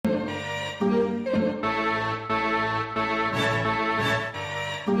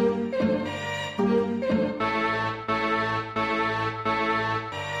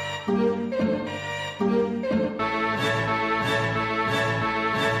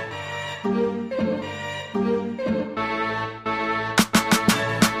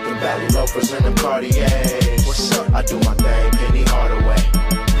representing Cartiers. What's up? I do my thing, Penny Hardaway.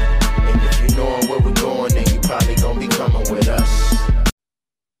 And if you know where we're going, then you probably gonna be coming with us.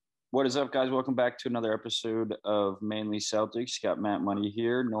 What is up, guys? Welcome back to another episode of Mainly Celtics. Got Matt Money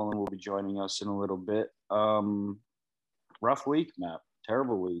here. Nolan will be joining us in a little bit. Rough week, Matt.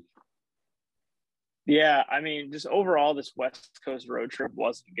 Terrible week. Yeah, I mean, just overall, this West Coast road trip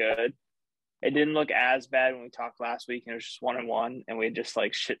wasn't good. It didn't look as bad when we talked last week, and it was just 1-1, and we just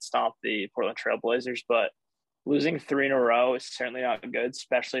shit stomped the Portland Trailblazers. But losing 3 in a row is certainly not good,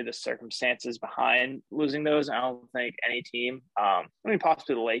 especially the circumstances behind losing those. I don't think any team,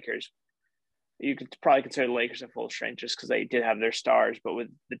 possibly the Lakers. You could probably consider the Lakers at full strength just because they did have their stars, but with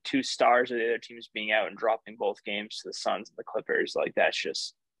the 2 stars of the other teams being out and dropping both games to the Suns and the Clippers, that's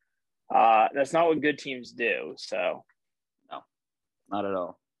just that's not what good teams do. So, no, not at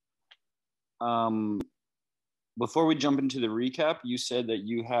all. Before we jump into the recap, you said that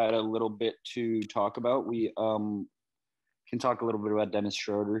you had a little bit to talk about. We can talk a little bit about Dennis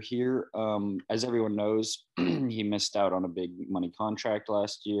Schroder here. As everyone knows, he missed out on a big money contract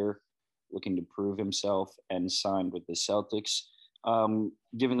last year, looking to prove himself, and signed with the Celtics.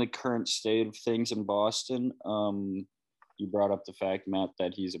 Given the current state of things in Boston, you brought up the fact, Matt,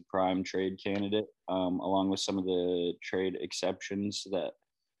 that he's a prime trade candidate, along with some of the trade exceptions that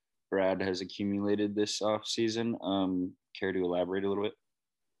Brad has accumulated this offseason. Care to elaborate a little bit?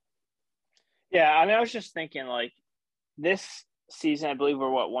 Yeah, I mean, I was just thinking, this season, I believe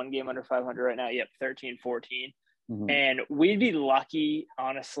we're, one game under 500 right now? Yep, 13-14. Mm-hmm. And we'd be lucky,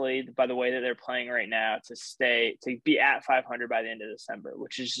 honestly, by the way that they're playing right now, to be at 500 by the end of December,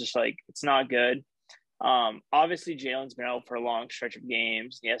 which is just, it's not good. Obviously, Jalen's been out for a long stretch of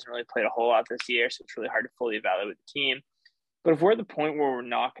games. He hasn't really played a whole lot this year, so it's really hard to fully evaluate the team. But if we're at the point where we're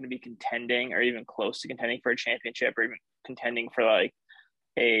not going to be contending or even close to contending for a championship or even contending for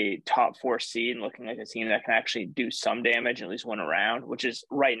a top 4 seed and looking like a team that can actually do some damage and at least win a round, which is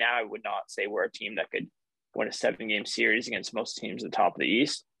right now, I would not say we're a team that could win a 7-game series against most teams at the top of the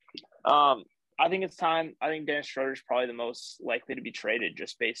East. I think it's time. I think Dennis Schroeder is probably the most likely to be traded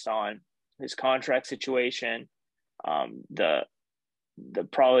just based on his contract situation, probably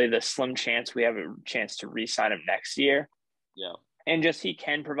the slim chance we have a chance to re-sign him next year. Yeah. And just he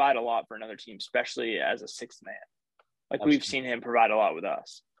can provide a lot for another team, especially as a 6th man. Absolutely. We've seen him provide a lot with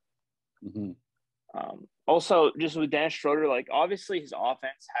us. Mm-hmm. Also, just with Dennis Schroeder, obviously his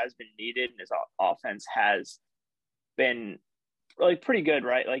offense has been needed and his offense has been pretty good,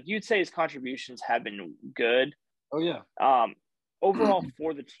 right? You'd say his contributions have been good. Oh, yeah. Overall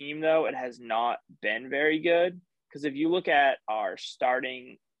for the team, though, it has not been very good because if you look at our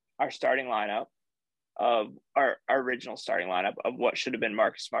starting lineup, of our original starting lineup of what should have been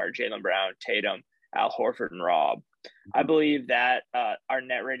Marcus Smart, Jaylen Brown, Tatum, Al Horford, and Rob. Mm-hmm. I believe that our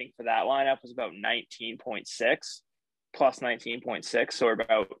net rating for that lineup was about 19.6, plus 19.6. So we're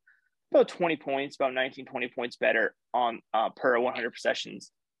about 20 points, about 19, 20 points better on per 100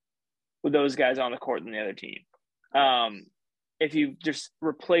 possessions with those guys on the court than the other team. If you just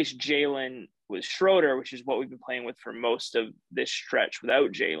replace Jalen with Schroeder, which is what we've been playing with for most of this stretch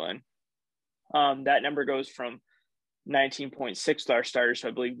without Jalen, that number goes from 19.6 with our starters to,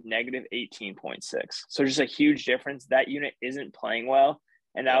 I believe, negative 18.6. So just a huge difference. That unit isn't playing well.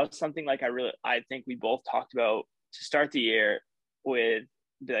 And that was something I think we both talked about to start the year with,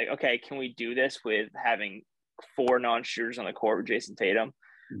 okay, can we do this with having 4 non-shooters on the court with Jason Tatum?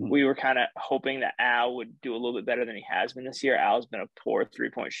 Mm-hmm. We were kind of hoping that Al would do a little bit better than he has been this year. Al's been a poor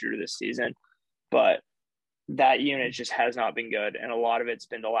 3-point shooter this season, but that unit just has not been good. And a lot of it's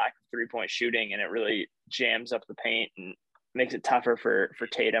been the lack of 3-point shooting, and it really jams up the paint and makes it tougher for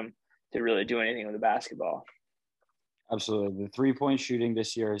Tatum to really do anything with the basketball. Absolutely. The 3-point shooting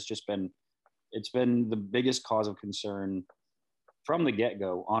this year has just been the biggest cause of concern from the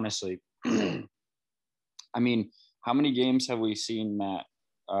get-go, honestly. I mean, how many games have we seen, Matt,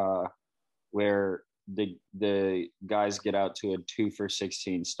 where the guys get out to a 2 for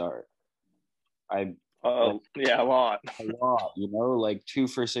 16 start? Yeah, a lot. A lot, 2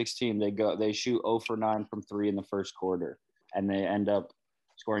 for 16. They shoot 0 for 9 from 3 in the first quarter, and they end up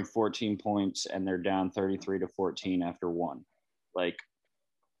scoring 14 points, and they're down 33-14 after 1.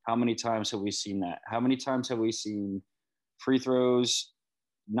 How many times have we seen that? How many times have we seen free throws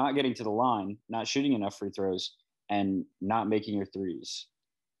not getting to the line, not shooting enough free throws, and not making your threes?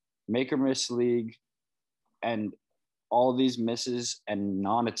 Make or miss league, and all these misses and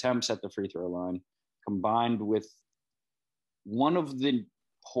non-attempts at the free throw line, combined with one of the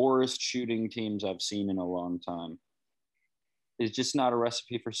poorest shooting teams I've seen in a long time, is just not a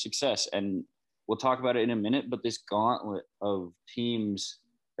recipe for success. And we'll talk about it in a minute, but this gauntlet of teams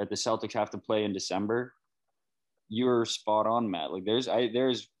that the Celtics have to play in December, you're spot on, Matt. Like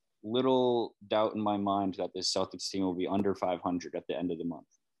there's little doubt in my mind that this Celtics team will be under 500 at the end of the month.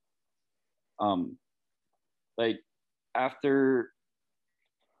 Like after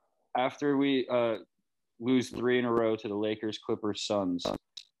we lose 3 in a row to the Lakers, Clippers, Suns,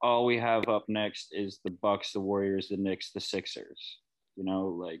 all we have up next is the Bucks, the Warriors, the Knicks, the Sixers. You know,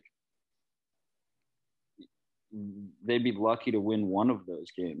 like they'd be lucky to win one of those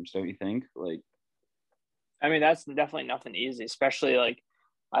games, don't you think? Like, I mean, that's definitely nothing easy, especially like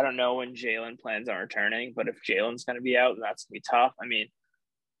I don't know when Jalen plans on returning, but if Jalen's going to be out, then that's going to be tough. I mean,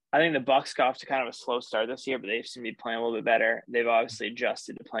 I think the Bucks got off to kind of a slow start this year, but they seem to be playing a little bit better. They've obviously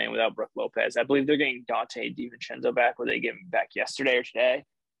adjusted to playing without Brook Lopez. I believe they're getting Dante DiVincenzo back. Were they get him back yesterday or today?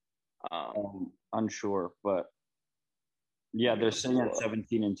 Unsure, but yeah, they're sitting at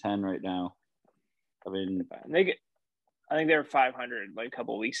 17-10 right now. I mean, I think they were 500 like a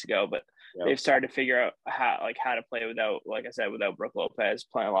couple of weeks ago, but they've started to figure out how to play without, like I said, without Brook Lopez,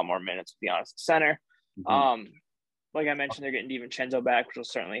 playing a lot more minutes, to be honest, center. Mm-hmm. Like I mentioned, they're getting DiVincenzo back, which will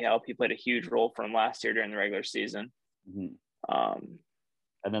certainly help. He played a huge role for him last year during the regular season. Mm-hmm.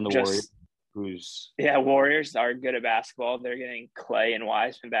 And then the Warriors, Warriors are good at basketball. They're getting Clay and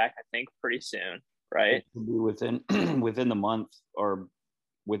Wiseman back, I think, pretty soon, right? Within the month or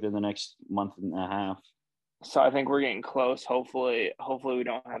within the next month and a half. So I think we're getting close. Hopefully we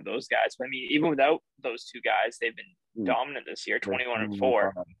don't have those guys. But I mean, even without those two guys, they've been dominant this year.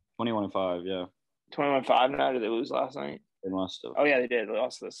 21-4. 21-5, yeah. 21-5 now. Did they lose last night? They must have. Oh yeah, they did. They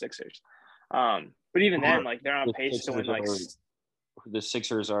lost to the Sixers. But even then, like they're on pace to win. Like the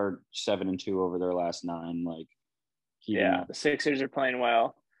Sixers are 7-2 over their last 9. Like, the Sixers are playing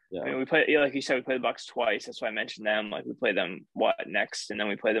well. Yeah. I mean, we play, like you said, we play the Bucks twice. That's why I mentioned them. Like we play them next, and then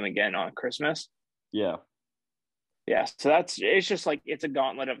we play them again on Christmas. Yeah. Yeah, so it's just like it's a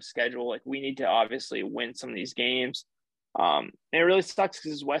gauntlet of a schedule. Like we need to obviously win some of these games. And it really sucks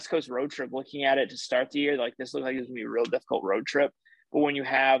because this West Coast road trip, looking at it to start the year, like this looks like it's gonna be a real difficult road trip. But when you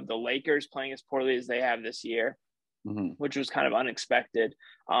have the Lakers playing as poorly as they have this year, which was kind of unexpected,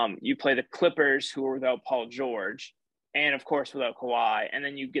 you play the Clippers, who are without Paul George, and of course without Kawhi, and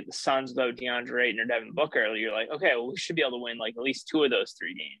then you get the Suns without DeAndre Ayton or Devin Booker. You're like, okay, well, we should be able to win like at least 2 of those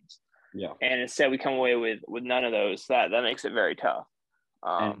 3 games. Yeah. And instead we come away with none of those. That makes it very tough.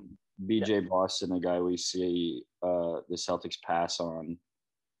 And BJ Boston, a guy we see the Celtics pass on,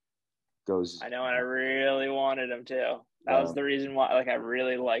 goes. I know, and I really wanted him to. That was the reason why. Like I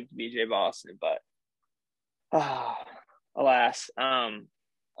really liked BJ Boston, but alas. No,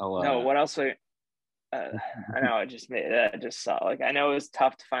 what else? I know it just made that just saw. Like I know it was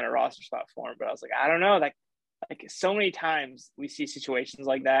tough to find a roster spot for him, but I was like, I don't know. Like so many times we see situations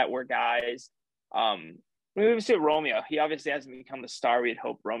like that where guys, we see Romeo. He obviously hasn't become the star we'd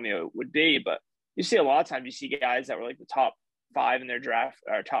hope Romeo would be, but you see a lot of times you see guys that were like the top 5 in their draft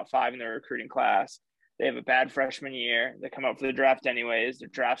or top 5 in their recruiting class. They have a bad freshman year. They come out for the draft anyways. Their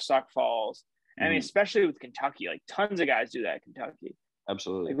draft stock falls. I mean, especially with Kentucky, like tons of guys do that at Kentucky.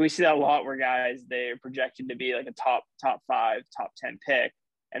 Absolutely. Like we see that a lot where guys, they're projected to be like a top 5, top 10 pick,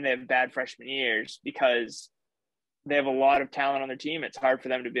 and they have bad freshman years because they have a lot of talent on their team. It's hard for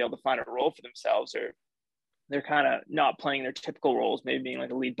them to be able to find a role for themselves, or they're kind of not playing their typical roles, maybe being like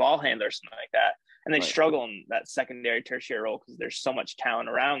a lead ball handler or something like that. And they struggle in that secondary, tertiary role because there's so much talent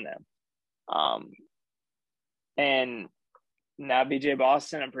around them. And now BJ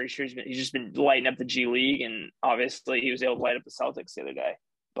Boston, I'm pretty sure he's just been lighting up the G League, and obviously he was able to light up the Celtics the other day.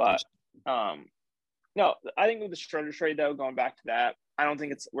 But no, I think with the Schroder trade, though, going back to that, I don't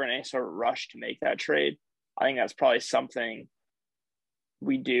think we're in any sort of rush to make that trade. I think that's probably something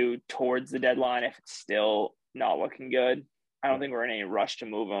we do towards the deadline if it's still not looking good. I don't think we're in any rush to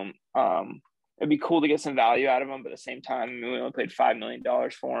move him. It'd be cool to get some value out of him, but at the same time, I mean, we only paid $5 million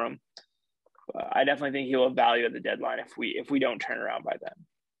for him. But I definitely think he'll have value at the deadline if we don't turn around by then.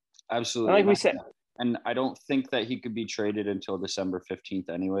 Absolutely. And like we said. And I don't think that he could be traded until December 15th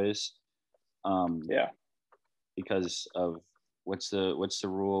anyways. Because of what's the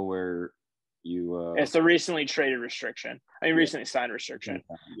rule where you it's the recently traded restriction. I mean, recently signed restriction.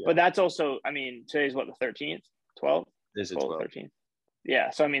 Yeah. But that's also, I mean, today's what, the 13th, 12th? This is 12th. 13th.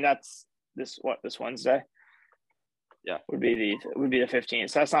 Yeah. So I mean, that's this Wednesday. Yeah, would be the 15th.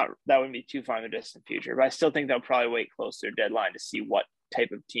 So that wouldn't be too far in the distant future. But I still think they'll probably wait close to their deadline to see what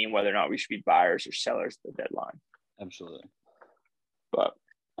type of team, whether or not we should be buyers or sellers at the deadline. Absolutely. But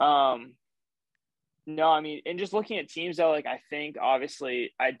no, I mean, and just looking at teams though, like I think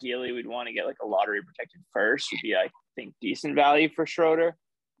obviously ideally we'd want to get like a lottery protected first would be, I think, decent value for Schroder.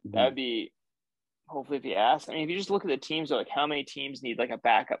 That'd be Hopefully, if you ask, I mean, if you just look at the teams, like how many teams need like a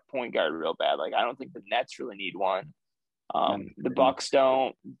backup point guard real bad? Like, I don't think the Nets really need one. The Bucks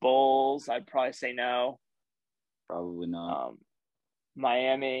don't. Bulls, I'd probably say no. Probably not.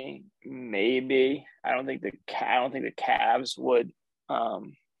 Miami, maybe. I don't think the Cavs would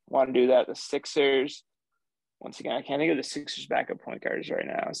want to do that. The Sixers, once again, I can't think of the Sixers backup point guards right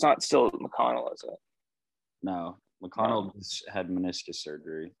now. It's not still McConnell, is it? No, McConnell had meniscus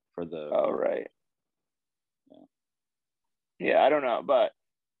surgery for the. Oh, right. Yeah, I don't know, but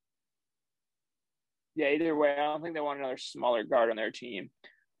yeah, either way, I don't think they want another smaller guard on their team.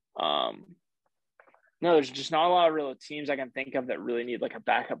 No, there's just not a lot of real teams I can think of that really need like a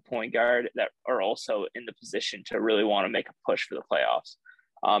backup point guard that are also in the position to really want to make a push for the playoffs.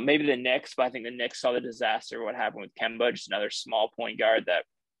 Maybe the Knicks, but I think the Knicks saw the disaster, what happened with Kemba, just another small point guard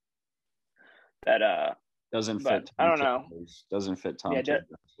that doesn't fit. I don't know. Doesn't fit Tom Thibodeau's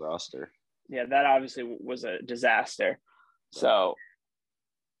roster. Yeah, that obviously was a disaster. So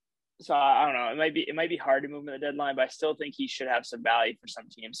I don't know. It might be hard to move him at the deadline, but I still think he should have some value for some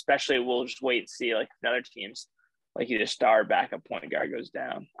teams. Especially, we'll just wait and see. Like another teams, like either star backup point guard goes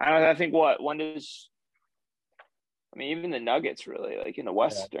down. I think when does? I mean, even the Nuggets really like in the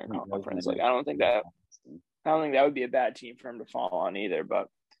Western Conference. Like I don't think that would be a bad team for him to fall on either. But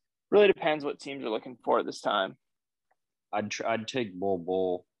really depends what teams are looking for at this time. I'd take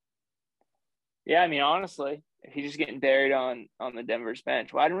Bull. Yeah, I mean, honestly, if he's just getting buried on the Denver's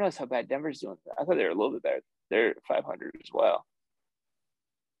bench. Well, I don't realize how bad Denver's doing. I thought they were a little bit better. They're 500 as well.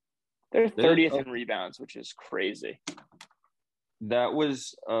 They're 30th in rebounds, which is crazy. That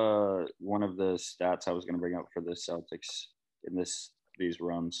was one of the stats I was going to bring up for the Celtics in these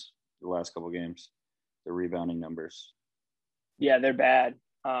runs, the last couple of games, the rebounding numbers. Yeah, they're bad.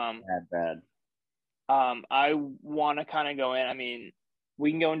 Bad. I want to kind of go in. I mean, we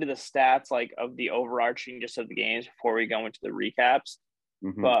can go into the stats like of the overarching just of the games before we go into the recaps.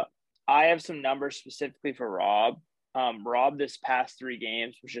 Mm-hmm. But I have some numbers specifically for Rob. Rob this past 3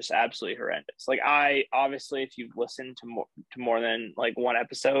 games was just absolutely horrendous. Like obviously, if you've listened to more than like one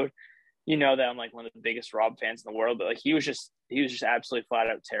episode, you know that I'm like one of the biggest Rob fans in the world. But like he was just absolutely flat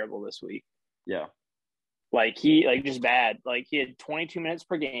out terrible this week. Yeah. Like he just bad. Like he had 22 minutes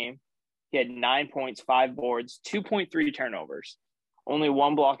per game. He had 9 points, 5 boards, 2.3 turnovers, only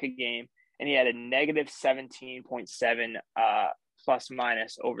 1 block a game, and he had a negative 17.7 plus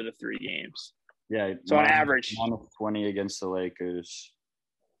minus over the 3 games. Yeah. So on average, -20 against the Lakers.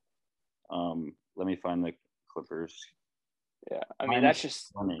 Let me find the Clippers. Yeah, I mean that's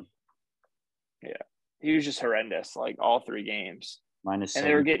just funny. Yeah, he was just horrendous. Like all 3 games, and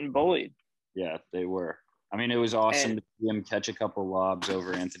they were getting bullied. Yeah, they were. I mean, it was awesome to see him catch a couple lobs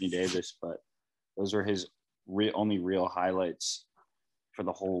over Anthony Davis, but those were his only real highlights for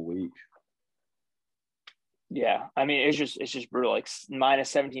the whole week. Yeah, I mean, it's just brutal. Like minus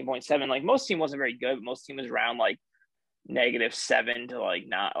 17.7. Like most team wasn't very good, but most team was around like -7 to like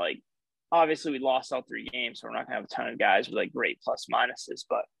not like. Obviously, we lost all 3 games, so we're not gonna have a ton of guys with like great plus minuses,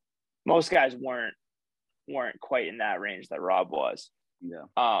 but most guys weren't quite in that range that Rob was. Yeah.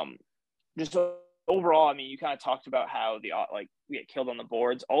 Just overall, I mean, you kind of talked about how we get killed on the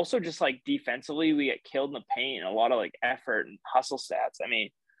boards. Also, just like defensively, we get killed in the paint and a lot of like effort and hustle stats. I mean,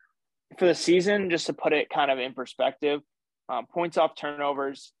 for the season, just to put it kind of in perspective, points off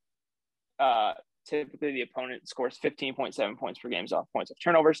turnovers. Typically, the opponent scores 15.7 points per game off points off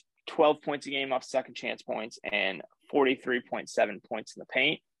turnovers, 12 points a game off second chance points, and 43.7 points in the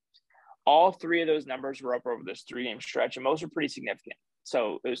paint. All 3 of those numbers were up over this 3-game stretch, and most are pretty significant.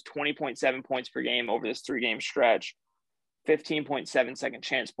 So it was 20.7 points per game over this 3-game stretch, 15.7 second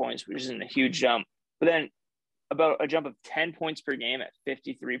chance points, which isn't a huge jump. But then about a jump of 10 points per game at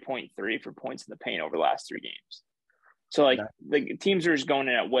 53.3 for points in the paint over the last 3 games. So, like, the teams are just going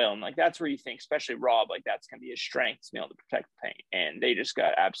in at will. And, like, that's where you think, especially Rob, like, that's going to be his strength to be able to protect the paint. And they just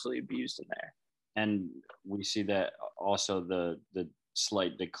got absolutely abused in there. And we see that also the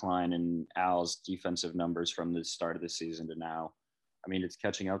slight decline in Al's defensive numbers from the start of the season to now. I mean, it's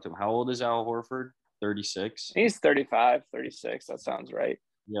catching up to him. How old is Al Horford? 36? He's 35, 36. That sounds right.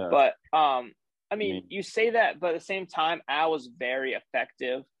 Yeah. But, I mean, you say that, but at the same time, Al was very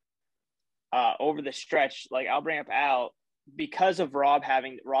effective over the stretch. Like, I'll bring up Al because of Rob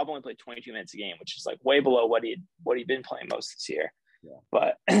only played 22 minutes a game, which is like way below what he'd been playing most this year. Yeah.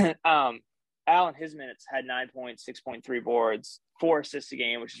 But Al in his minutes had 9 points, 6.3 boards, 4 assists a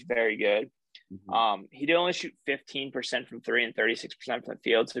game, which is very good. Mm-hmm. He did only shoot 15% from 3 and 36% from the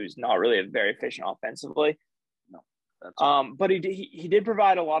field, so he's not really very efficient offensively. No, but he did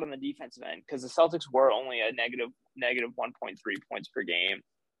provide a lot on the defensive end because the Celtics were only a negative 1.3 points per game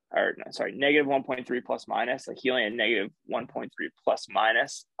negative 1.3 plus minus. Like he only had negative 1.3 plus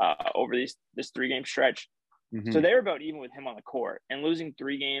minus over this 3-game stretch. Mm-hmm. So they were about even with him on the court, and losing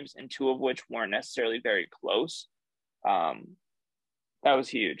 3 games and 2 of which weren't necessarily very close. That was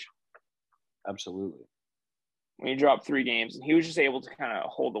huge. Absolutely. When you drop 3 games, and he was just able to kind of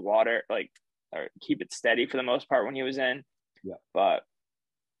hold the water, or keep it steady for the most part when he was in. Yeah. But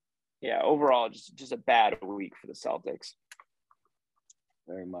yeah, overall, just a bad week for the Celtics.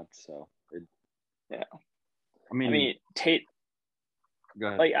 Very much so. Yeah. I mean, Tate. Go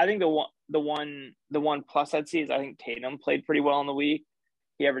ahead. Like I think the one plus I'd see is I think Tatum played pretty well in the week.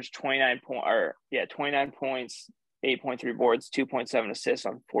 He averaged 29 points, 8.3 boards, 2.7 assists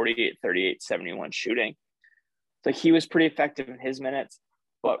on 48, 38, 71 shooting. So he was pretty effective in his minutes.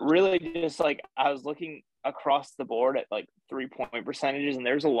 But really, just like I was looking across the board at like 3-point percentages, and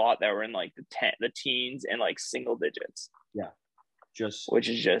there's a lot that were in like the teens and like single digits. Yeah, which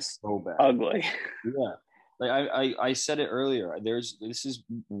is just so bad. Ugly. Yeah, like I said it earlier. This is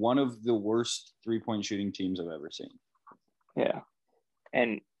one of the worst 3-point shooting teams I've ever seen. Yeah,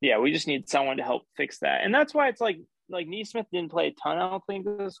 and yeah, we just need someone to help fix that, and that's why it's like Neesmith didn't play a ton, I don't think,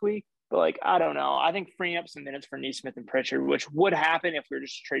 this week. But like, I don't know. I think freeing up some minutes for Neesmith and Pritchard, which would happen if we were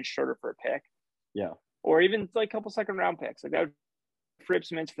just to trade Schroder for a pick. Yeah. Or even like a couple second-round picks. Like that would free up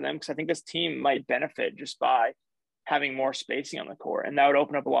some minutes for them, because I think this team might benefit just by having more spacing on the court. And that would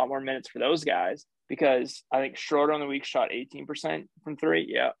open up a lot more minutes for those guys, because I think Schroder on the week shot 18% from 3.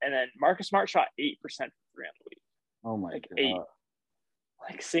 Yeah. And then Marcus Smart shot 8% from 3 on the week. Oh my God. 8.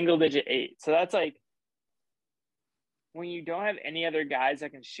 Like single-digit 8. So that's like, when you don't have any other guys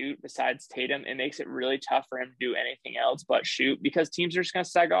that can shoot besides Tatum, it makes it really tough for him to do anything else but shoot, because teams are just going to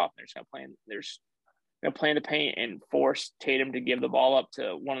sag off. They're just going to play in the paint and force Tatum to give the ball up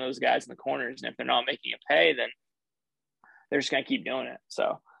to one of those guys in the corners. And if they're not making it pay, then they're just going to keep doing it.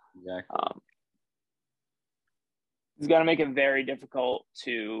 So exactly. He's got to make it very difficult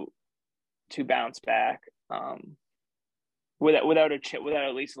to bounce back without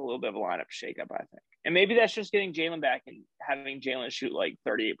at least a little bit of a lineup shakeup, I think. And maybe that's just getting Jalen back and having Jalen shoot like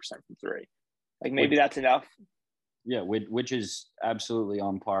 38% from 3. Like maybe that's enough. Yeah, which is absolutely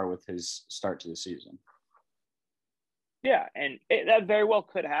on par with his start to the season. Yeah, and that very well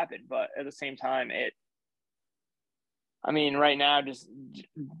could happen, but at the same time, right now, just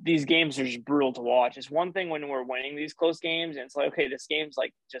these games are just brutal to watch. It's one thing when we're winning these close games, and it's like, okay, this game's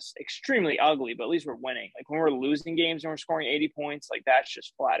like just extremely ugly, but at least we're winning. Like when we're losing games and we're scoring 80 points, like that's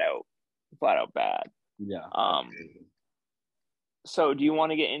just flat out bad. Yeah. So do you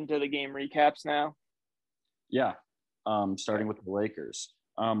want to get into the game recaps now? Yeah. Starting with the Lakers.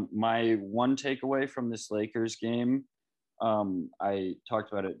 My one takeaway from this Lakers game, I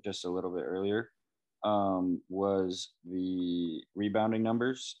talked about it just a little bit earlier, was the rebounding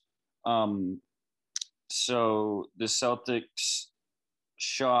numbers. So the Celtics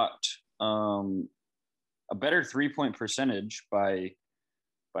shot a better 3-point percentage by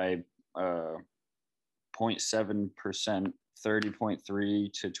 0.7%,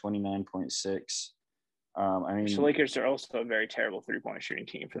 30.3 to 29.6. The Lakers are also a very terrible 3-point shooting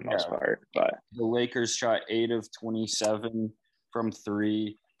team for the most part. But the Lakers shot 8 of 27 from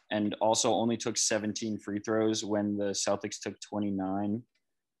 3, and also only took 17 free throws when the Celtics took 29.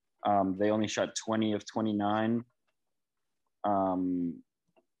 They only shot 20 of 29,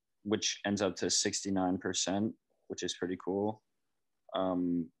 which ends up to 69%, which is pretty cool.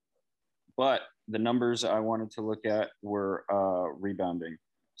 But the numbers I wanted to look at were rebounding.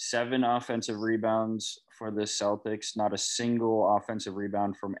 7 offensive rebounds for the Celtics, not a single offensive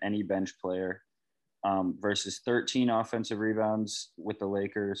rebound from any bench player, versus 13 offensive rebounds with the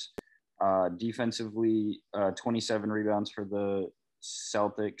Lakers. Defensively, 27 rebounds for the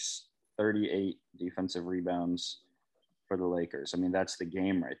Celtics, 38 defensive rebounds for the Lakers. I mean, that's the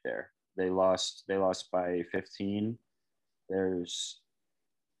game right there. They lost by 15. There's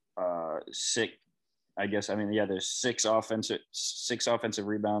there's six offensive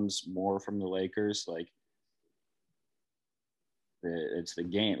rebounds more from the Lakers. Like it's the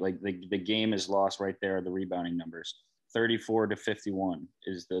game. Like the game is lost right there. The rebounding numbers, 34 to 51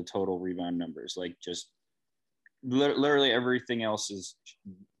 is the total rebound numbers. Like just literally everything else is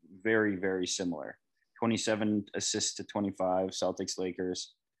very, very similar. 27 assists to 25, Celtics,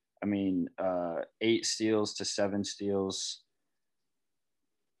 Lakers. 8 steals to 7 steals.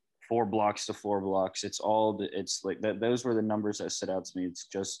 4 blocks to 4 blocks. It's like that. Those were the numbers that stood out to me. It's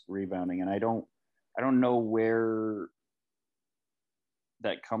just rebounding. And I don't know where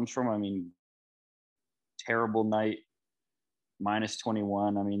that comes from. Terrible night, minus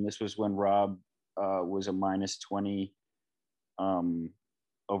 21. This was when Rob was a minus 20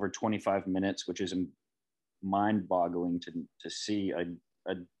 over 25 minutes, which is mind-boggling to see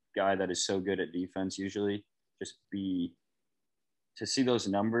a guy that is so good at defense usually to see those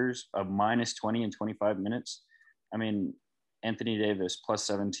numbers of minus 20 in 25 minutes. I mean, Anthony Davis plus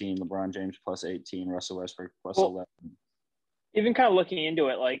 17, LeBron James plus 18, Russell Westbrook plus 11. Even kind of looking into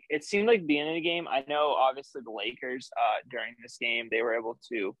it, like it seemed like the end of the game. I know obviously the Lakers during this game, they were able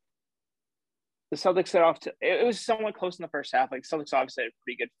to the Celtics set off to it was somewhat close in the first half. Like Celtics obviously had a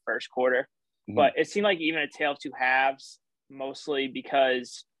pretty good first quarter, but it seemed like even a tale of two halves, mostly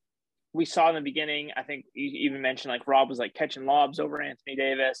because we saw in the beginning, I think you even mentioned like Rob was like catching lobs over Anthony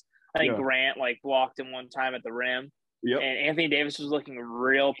Davis. I think Grant like blocked him one time at the rim. Yep. And Anthony Davis was looking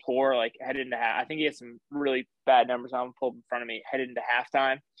real poor, like headed into half. I think he had some really bad numbers on pulled in front of me headed into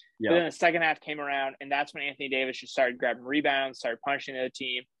halftime. Yep. But then the second half came around, and that's when Anthony Davis just started grabbing rebounds, started punching the other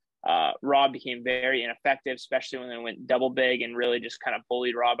team. Rob became very ineffective, especially when they went double big and really just kind of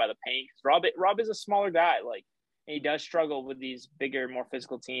bullied Rob by the paint. Rob is a smaller guy, like and he does struggle with these bigger, more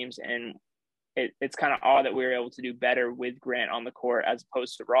physical teams, and it's kind of odd that we were able to do better with Grant on the court as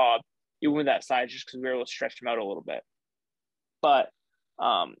opposed to Rob, even with that size, just because we were able to stretch him out a little bit. But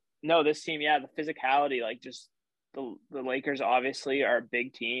no, this team, the physicality, like just the Lakers obviously are a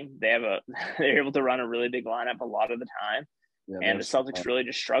big team. They're able to run a really big lineup a lot of the time. Yeah, and the Celtics really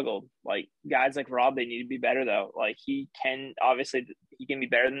just struggled. Like guys like Rob, they need to be better though. Like he can be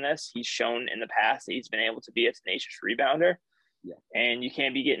better than this. He's shown in the past that he's been able to be a tenacious rebounder. Yeah. And you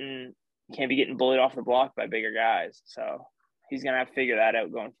can't be getting bullied off the block by bigger guys. So he's gonna have to figure that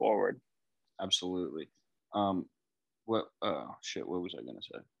out going forward. Absolutely. What was I gonna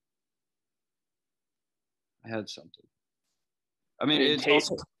say? I had something. I mean, it's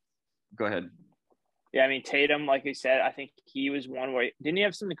also. Go ahead. Yeah, I mean Tatum, like I said, I think he was one where didn't he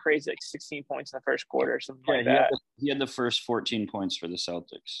have something crazy like 16 points in the first quarter or something like that? He had the first 14 points for the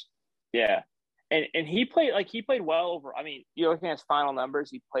Celtics. Yeah, and he played well over. I mean, you're looking at his final numbers,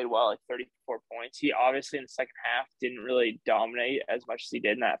 he played well, like 34 points. He obviously in the second half didn't really dominate as much as he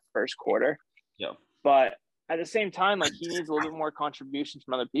did in that first quarter. Yeah, but at the same time, like he needs a little bit more contributions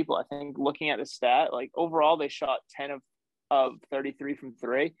from other people. I think looking at the stat, like overall they shot 10 of 33 from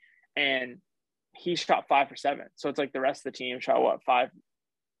three, and he shot 5 for 7. So it's like the rest of the team shot what 5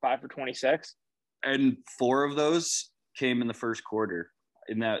 for 26, and 4 of those came in the first quarter.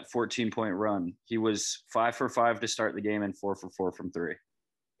 In that 14-point run, he was 5 for 5 to start the game and 4 for 4 from three.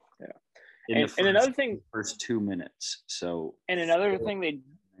 Yeah, and another thing, first 2 minutes. So another thing they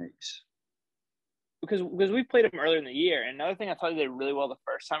makes. Because we played them earlier in the year, and another thing I thought they did really well the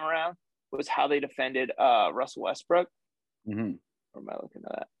first time around was how they defended Russell Westbrook. Mm-hmm. Or am I looking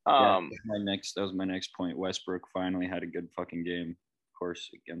at that? That was my next point. Westbrook finally had a good fucking game, of course,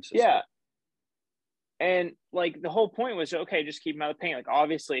 against us. Yeah. And like the whole point was okay, just keep him out of the paint. Like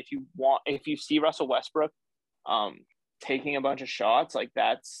obviously if you see Russell Westbrook taking a bunch of shots, like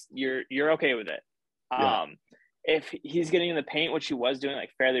that's you're okay with it. Yeah. If he's getting in the paint, which he was doing like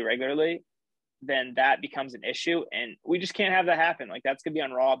fairly regularly, then that becomes an issue, and we just can't have that happen. Like that's gonna be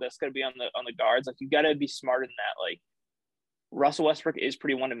on Rob, that's gonna be on the guards. Like you gotta be smarter than that. Like Russell Westbrook is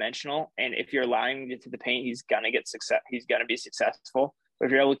pretty one-dimensional, and if you're allowing him to get to the paint, he's gonna get success. He's gonna be successful. But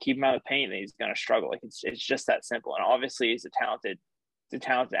if you're able to keep him out of the paint, then he's gonna struggle. Like it's just that simple. And obviously, he's a talented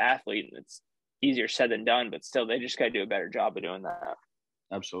athlete, and it's easier said than done. But still, they just gotta do a better job of doing that.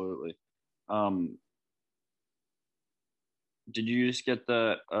 Absolutely. Did you just get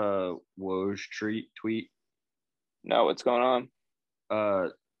the Woj tweet? No, what's going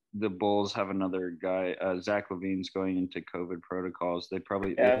on? The Bulls have another guy. Zach LaVine's going into COVID protocols.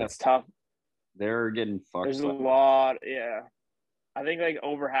 That's tough. They're getting fucked. There's a lot. Yeah, I think like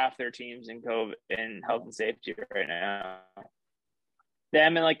over half their teams in COVID in health and safety right now.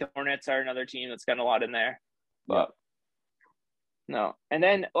 Them and like the Hornets are another team that's got a lot in there, but. No. And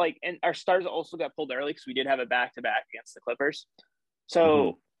then, and our stars also got pulled early because we did have a back-to-back against the Clippers.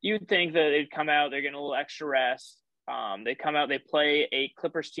 So you'd think that they'd come out, they're getting a little extra rest. They come out, they play a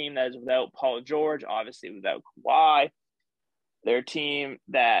Clippers team that is without Paul George, obviously without Kawhi. They're a team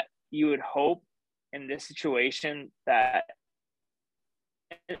that you would hope in this situation that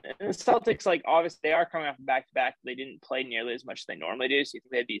and the Celtics, like, obviously they are coming off a back-to-back. They didn't play nearly as much as they normally do, so you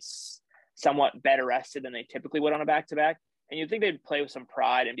think they'd be somewhat better rested than they typically would on a back-to-back. And you'd think they'd play with some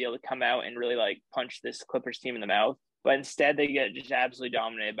pride and be able to come out and really like punch this Clippers team in the mouth. But instead they get just absolutely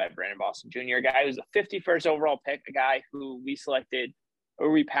dominated by Brandon Boston Jr., a guy who's a 51st overall pick, a guy who we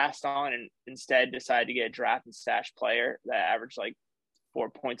passed on and instead decided to get a draft and stash player that averaged like 4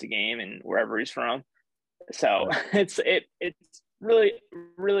 points a game and wherever he's from. So it's really,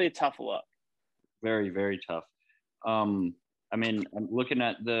 really a tough look. Very, very tough. I mean, I'm looking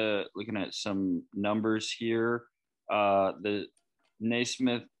at some numbers here. The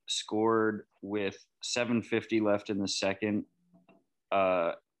Naismith scored with 7:50 left in the second,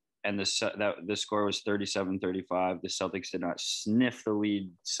 and the score was 37-35. The Celtics did not sniff the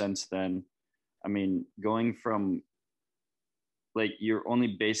lead since then. I mean, going from like you're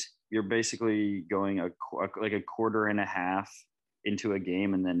basically going like a quarter and a half into a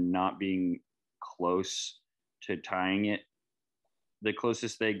game and then not being close to tying it. The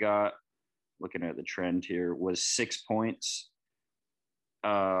closest they got, looking at the trend here, was 6 points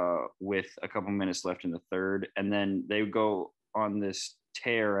with a couple minutes left in the third. And then they go on this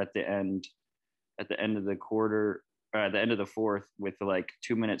tear at the end of the quarter, at the end of the fourth, with like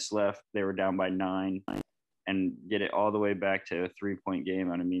 2 minutes left. They were down by 9 and get it all the way back to a 3-point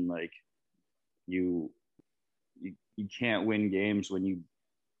game. And I mean, like, you can't win games when you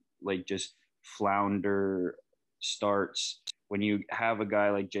like just flounder starts. When you have a guy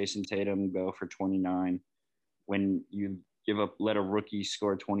like Jason Tatum go for 29, when you let a rookie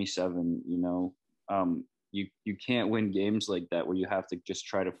score 27, you can't win games like that where you have to just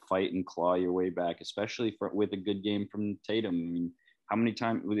try to fight and claw your way back, especially with a good game from Tatum. I mean, how many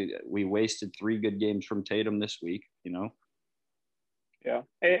times we wasted 3 good games from Tatum this week, Yeah,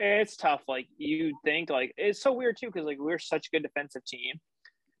 it's tough. Like, you think, like, it's so weird too, because like we're such a good defensive team.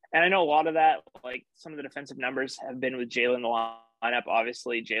 And I know a lot of that, like some of the defensive numbers have been with Jalen in the lineup.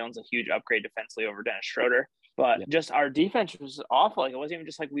 Obviously, Jalen's a huge upgrade defensively over Dennis Schroder. But just our defense was awful. Like, it wasn't even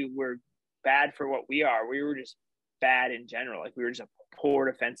just like we were bad for what we are. We were just bad in general. Like, we were just a poor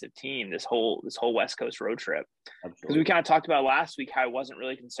defensive team this whole West Coast road trip. Because we kind of talked about last week how I wasn't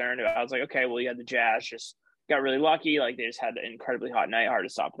really concerned about. I was like, okay, well, you had the Jazz just got really lucky. Like, they just had an incredibly hot night, hard to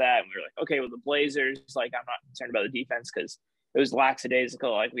stop that. And we were like, okay, well, the Blazers, like, I'm not concerned about the defense because it was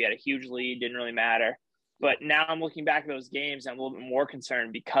lackadaisical. Like, we had a huge lead, didn't really matter. But now I'm looking back at those games and I'm a little bit more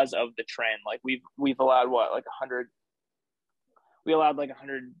concerned because of the trend. Like, we've allowed like 100. We allowed like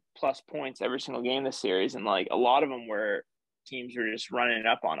 100 plus points every single game this series, and like a lot of them were teams were just running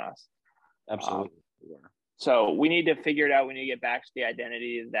up on us. Absolutely. So we need to figure it out. We need to get back to the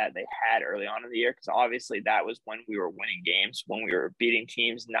identity that they had early on in the year, because obviously that was when we were winning games, when we were beating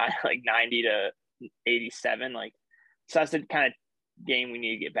teams 90 to 87. Like, so that's the kind of game we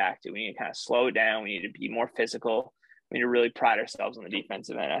need to get back to. We need to kind of slow it down. We need to be more physical. We need to really pride ourselves on the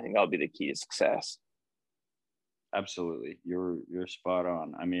defensive end. I think that'll be the key to success. Absolutely. You're spot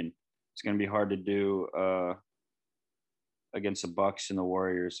on. I mean, it's going to be hard to do against the Bucks and the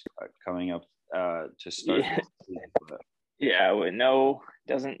Warriors coming up to start. Yeah. No,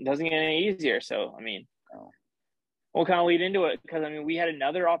 doesn't get any easier. So, I mean, we'll kind of lead into it, because I mean, we had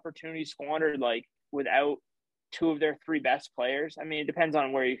another opportunity squandered, like, without 2 of their 3 best players. I mean, it depends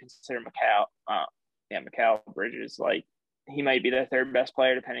on where you consider Mikal. Mikal Bridges, like, he might be their 3rd best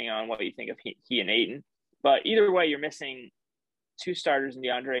player, depending on what you think of he and Ayton. But either way, you're missing 2 starters in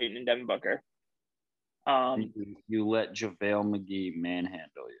DeAndre Ayton and Devin Booker. You let JaVale McGee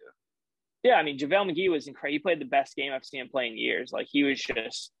manhandle you. Yeah, I mean, JaVale McGee was incredible. He played the best game I've seen him play in years. Like, he was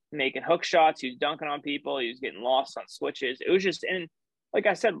just making hook shots. He was dunking on people. He was getting lost on switches. It was just, and like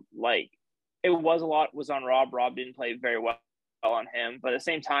I said, like, it was a lot was on Rob. Rob didn't play very well on him. But at the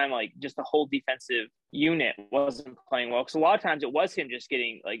same time, like, just the whole defensive unit wasn't playing well. Because a lot of times it was him just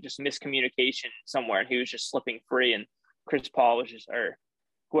getting, like, just miscommunication somewhere, and he was just slipping free. And Chris Paul was just, or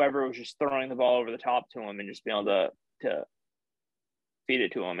whoever was just throwing the ball over the top to him and just being able to feed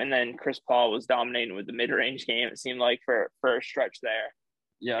it to him. And then Chris Paul was dominating with the mid-range game, it seemed like, for a stretch there.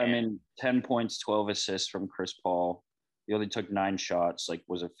 Yeah, I mean, 10 points, 12 assists from Chris Paul. He only took 9 shots, like,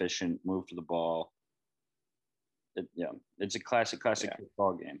 was efficient, moved to the ball. It's a classic Chris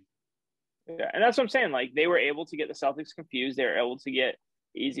Paul game. Yeah, and that's what I'm saying. Like, they were able to get the Celtics confused. They were able to get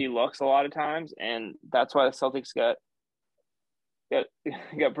easy looks a lot of times, and that's why the Celtics got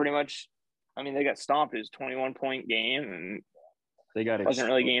pretty much. I mean, they got stomped. It was a 21-point game, and they got it wasn't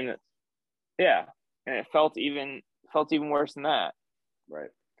really a game that. Yeah, and it felt even worse than that. Right.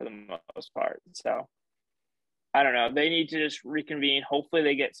 For the most part. So, I don't know. They need to just reconvene. Hopefully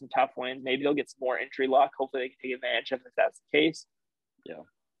they get some tough wins. Maybe they'll get some more injury luck. Hopefully they can take advantage of it if that's the case. Yeah.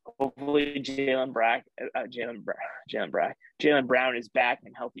 Hopefully Jalen Brown is back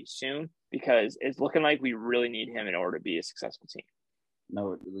and healthy soon, because it's looking like we really need him in order to be a successful team.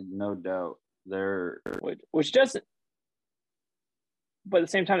 No doubt. Which doesn't, but at the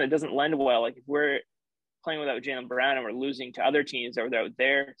same time, it doesn't lend well. Like, if we're playing without Jalen Brown and we're losing to other teams or without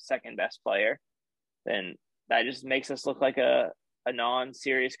their second best player, then that just makes us look like a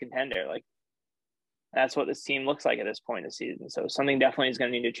non-serious contender. Like, that's what this team looks like at this point in the season. So something definitely is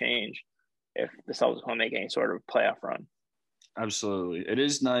going to need to change if the Celtics want to make any sort of playoff run. Absolutely. It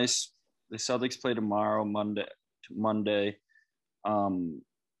is nice. The Celtics play tomorrow, Monday, and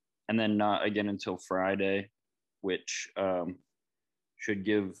then not again until Friday, which should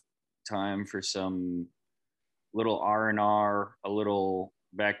give time for some little R&R, a little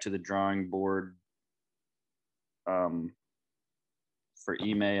back to the drawing board for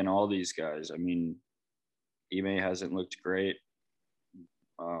Ime and all these guys. I mean, Ime hasn't looked great,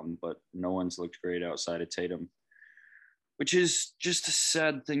 but no one's looked great outside of Tatum, which is just a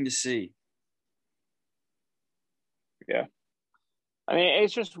sad thing to see. Yeah. I mean,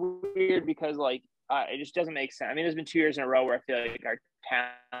 it's just weird because, like, it just doesn't make sense. I mean, there's been 2 years in a row where I feel like our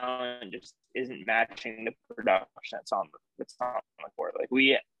talent just isn't matching the production that's on the court. Like,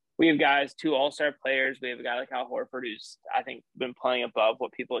 we have guys, 2 all-star players. We have a guy like Al Horford who's, I think, been playing above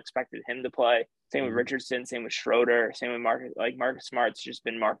what people expected him to play. Same with Richardson, same with Schroder, same with Marcus Smart's just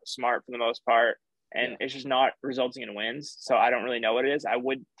been Marcus Smart for the most part. And it's just not resulting in wins. So I don't really know what it is. I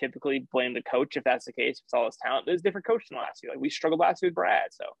would typically blame the coach if that's the case. If it's all his talent. There's different coaches than last year. Like, we struggled last year with Brad.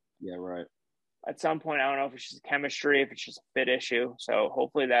 So yeah, right. At some point, I don't know if it's just chemistry, if it's just a fit issue. So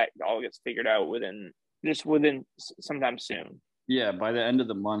hopefully that all gets figured out within sometime soon. Yeah, by the end of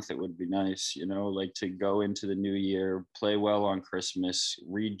the month, it would be nice, like to go into the new year, play well on Christmas,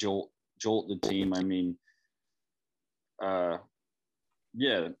 jolt the team. I mean,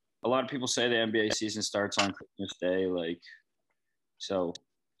 yeah. A lot of people say the NBA season starts on Christmas Day, so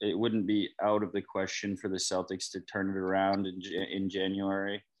it wouldn't be out of the question for the Celtics to turn it around in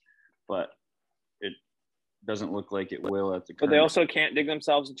January, but it doesn't look like it will at the current. But they also can't dig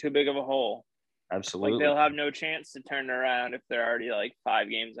themselves in too big of a hole. Absolutely. Like, they'll have no chance to turn it around if they're already like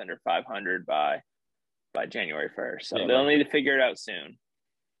 5 games under 500 by January 1st. So they'll need to figure it out soon.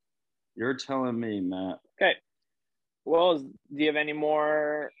 You're telling me, Matt. Okay. Well, do you have any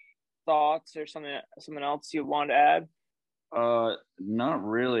more thoughts or something else you want to add? Not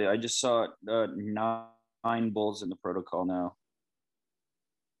really. I just saw 9 Bulls in the protocol now.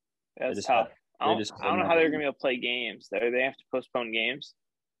 That's tough. I don't know how they're going to be able to play games. They have to postpone games.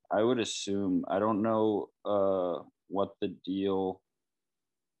 I would assume. I don't know what the deal.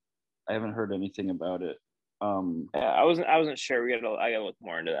 I haven't heard anything about it. Yeah, I wasn't sure. I gotta look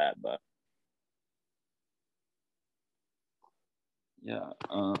more into that, but yeah.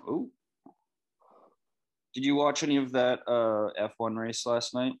 Did you watch any of that F1 race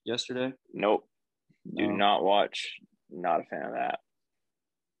yesterday? Nope. Do not watch. Not a fan of that.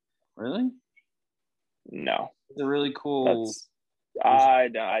 Really? No. It's a really cool. I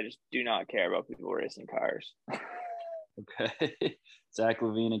just do not care about people racing cars. Okay. Zach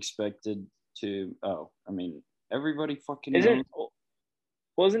Levine expected to. Oh, I mean, everybody fucking. I mean,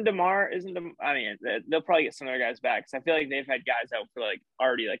 they'll probably get some other guys back because I feel like they've had guys out for like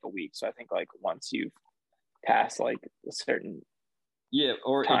already like a week. So I think like once you've passed like a certain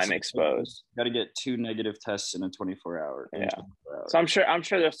time exposed, got to get 2 negative tests in a 24-hour. Yeah. So I'm sure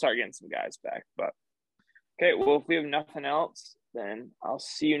they'll start getting some guys back. But okay, well, if we have nothing else, then I'll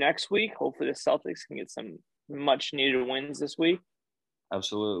see you next week. Hopefully the Celtics can get some much needed wins this week.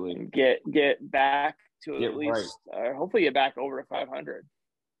 Absolutely. And get back to at least hopefully get back over to 500.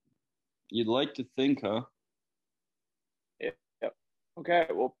 You'd like to think, huh? Yep. Okay.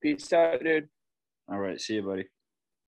 Well, peace out, dude. All right. See you, buddy.